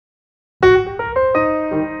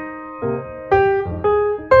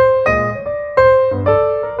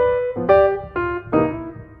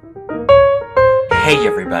Hey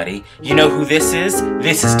everybody, you know who this is?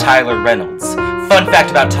 This is Tyler Reynolds. Fun fact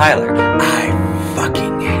about Tyler, I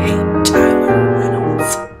fucking hate Tyler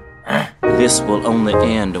Reynolds. This will only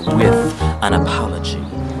end with an apology.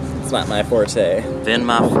 It's not my forte. Then,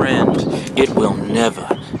 my friend, it will never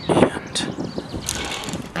end.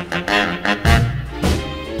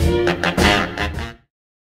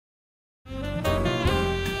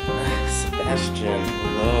 Sebastian,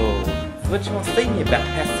 hello. What you want to say to me about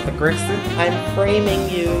passive aggressive? I'm framing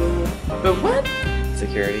you. But what?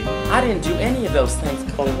 Security? I didn't do any of those things.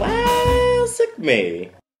 Classic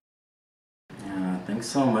me. Yeah, thanks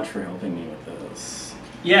so much for helping me with this.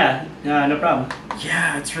 Yeah, no problem.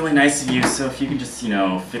 Yeah, it's really nice of you, so if you can just,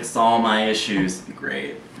 fix all my issues, it'd be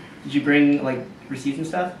great. Did you bring, like, receipts and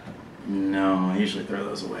stuff? No, I usually throw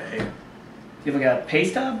those away. Do you have, like, a pay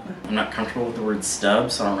stub? I'm not comfortable with the word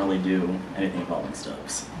stub, so I don't really do anything involving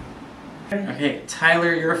stubs. Okay,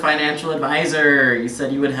 Tyler, you're a financial advisor. You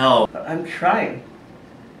said you would help. I'm trying.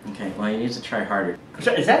 Okay, well, you need to try harder. Is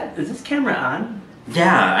this camera on?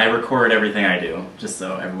 Yeah, I record everything I do, just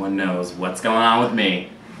so everyone knows what's going on with me.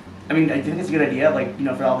 I mean, I think it's a good idea, like,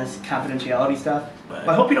 for all this confidentiality stuff. But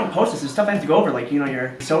I hope you don't post this. There's stuff I have to go over, like,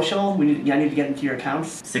 your social. I need to get into your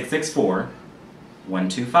accounts. 664-125.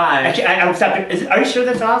 Actually, I don't stop. Are you sure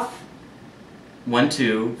that's off?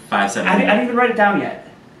 12578. I didn't even write it down yet.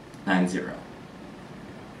 90.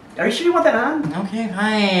 Are you sure you want that on? Okay,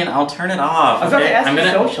 fine. I'll turn it off. I was about to ask I'm you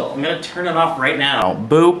gonna, social. I'm gonna turn it off right now.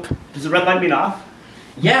 Boop. Does the red light mean off?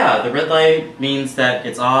 Yeah, the red light means that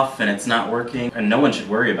it's off and it's not working, and no one should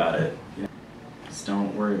worry about it. Just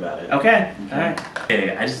don't worry about it. Okay. Alright.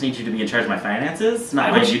 Okay, I just need you to be in charge of my finances,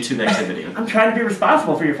 not my YouTube activity. I'm trying to be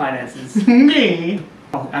responsible for your finances. Me?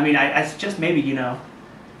 I mean, I suggest maybe,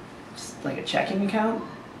 just like a checking account.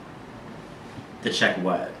 To check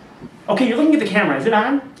what? Okay, you're looking at the camera. Is it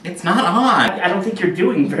on? It's not on. I don't think you're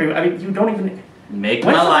doing very well. I mean, you don't even... Make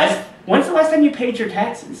my life... When's the last time you paid your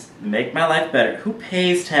taxes? Make my life better. Who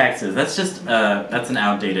pays taxes? That's just, that's an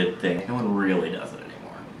outdated thing. No one really does it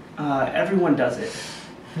anymore. Everyone does it.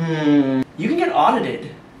 You can get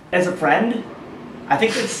audited. As a friend, I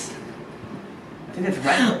think it's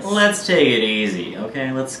reckless. Let's take it easy,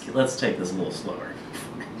 okay? Let's take this a little slower.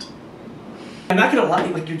 I'm not gonna lie,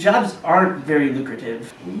 like, your jobs aren't very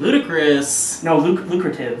lucrative. Ludicrous. No,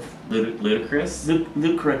 lucrative. Ludicrous?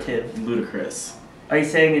 Lucrative. Ludicrous. Are you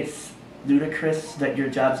saying it's ludicrous that your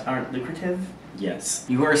jobs aren't lucrative? Yes.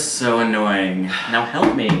 You are so annoying. Now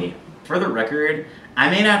help me. For the record, I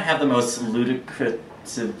may not have the most ludicrous,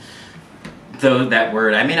 though that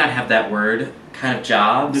word, I may not have that word kind of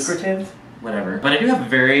jobs. Lucrative? Whatever. But I do have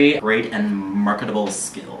very great and marketable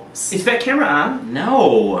skills. Is that camera on?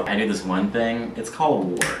 No! I do this one thing. It's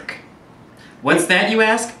called work. What's that, you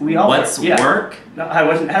ask? We all What's work? Yeah. work? No, I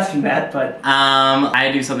wasn't asking that, but...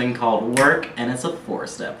 I do something called work, and it's a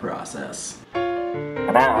 4-step process.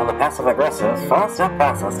 And now, the passive-aggressive 4-step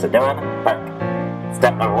process to doing work.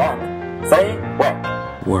 Step number 1, say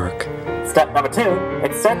work. Work. Step number 2,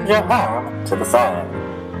 extend your arm to the side.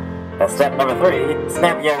 And step number 3,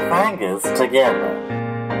 snap your fingers together.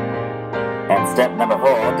 And step number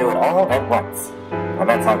 4, do it all at once. And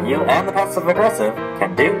that's how you and the passive-aggressive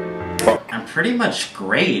can do work. I'm pretty much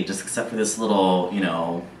great, just except for this little,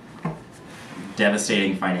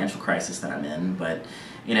 devastating financial crisis that I'm in. But,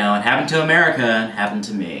 it happened to America, it happened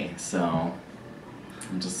to me. So,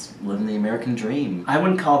 I'm just living the American dream. I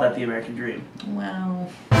wouldn't call that the American dream. Well...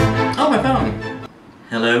 Oh, my phone!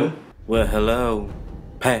 Hello? Well, hello,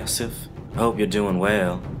 passive. Hope you're doing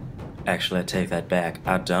well. Actually, I take that back.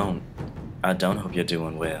 I don't hope you're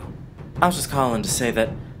doing well. I was just calling to say that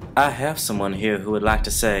I have someone here who would like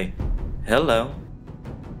to say hello.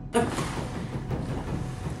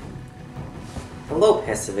 Hello,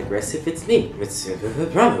 passive aggressive. It's me, Mr.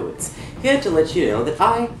 Bromowitz, here to let you know that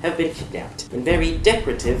I have been kidnapped in very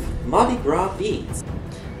decorative Mardi Gras beads.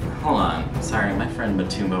 Hold on. Sorry, my friend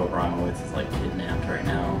Matumbo Abramowitz is, kidnapped right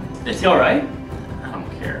now. Is he alright? I don't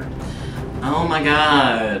care. Oh my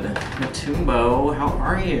god. Matumbo, how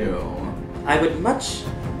are you? I would much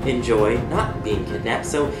enjoy not being kidnapped,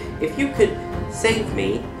 so if you could save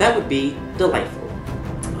me, that would be delightful.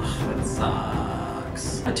 Ugh, that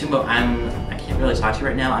sucks. Matumbo, I can't really talk to you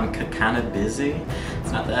right now. I'm kind of busy.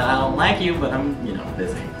 It's not that I don't like you, but I'm,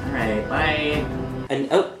 busy. Alright, bye. And,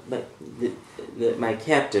 oh, but my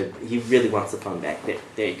captor, he really wants the phone back. There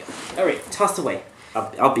you go. Alright, toss away.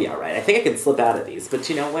 I'll be alright. I think I can slip out of these, but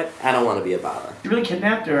you know what? I don't want to be a bother. You really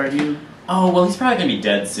kidnapped, or are you... Oh, well, he's probably gonna be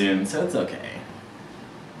dead soon, so it's okay.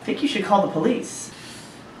 I think you should call the police.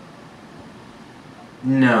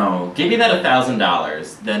 No, give me that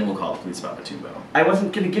 $1,000, then we'll call the police about Matumbo. I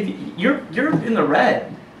wasn't gonna give you. You're in the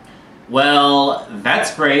red. Well,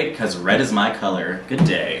 that's great, because red is my color. Good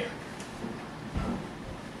day.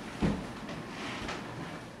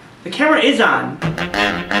 The camera is on.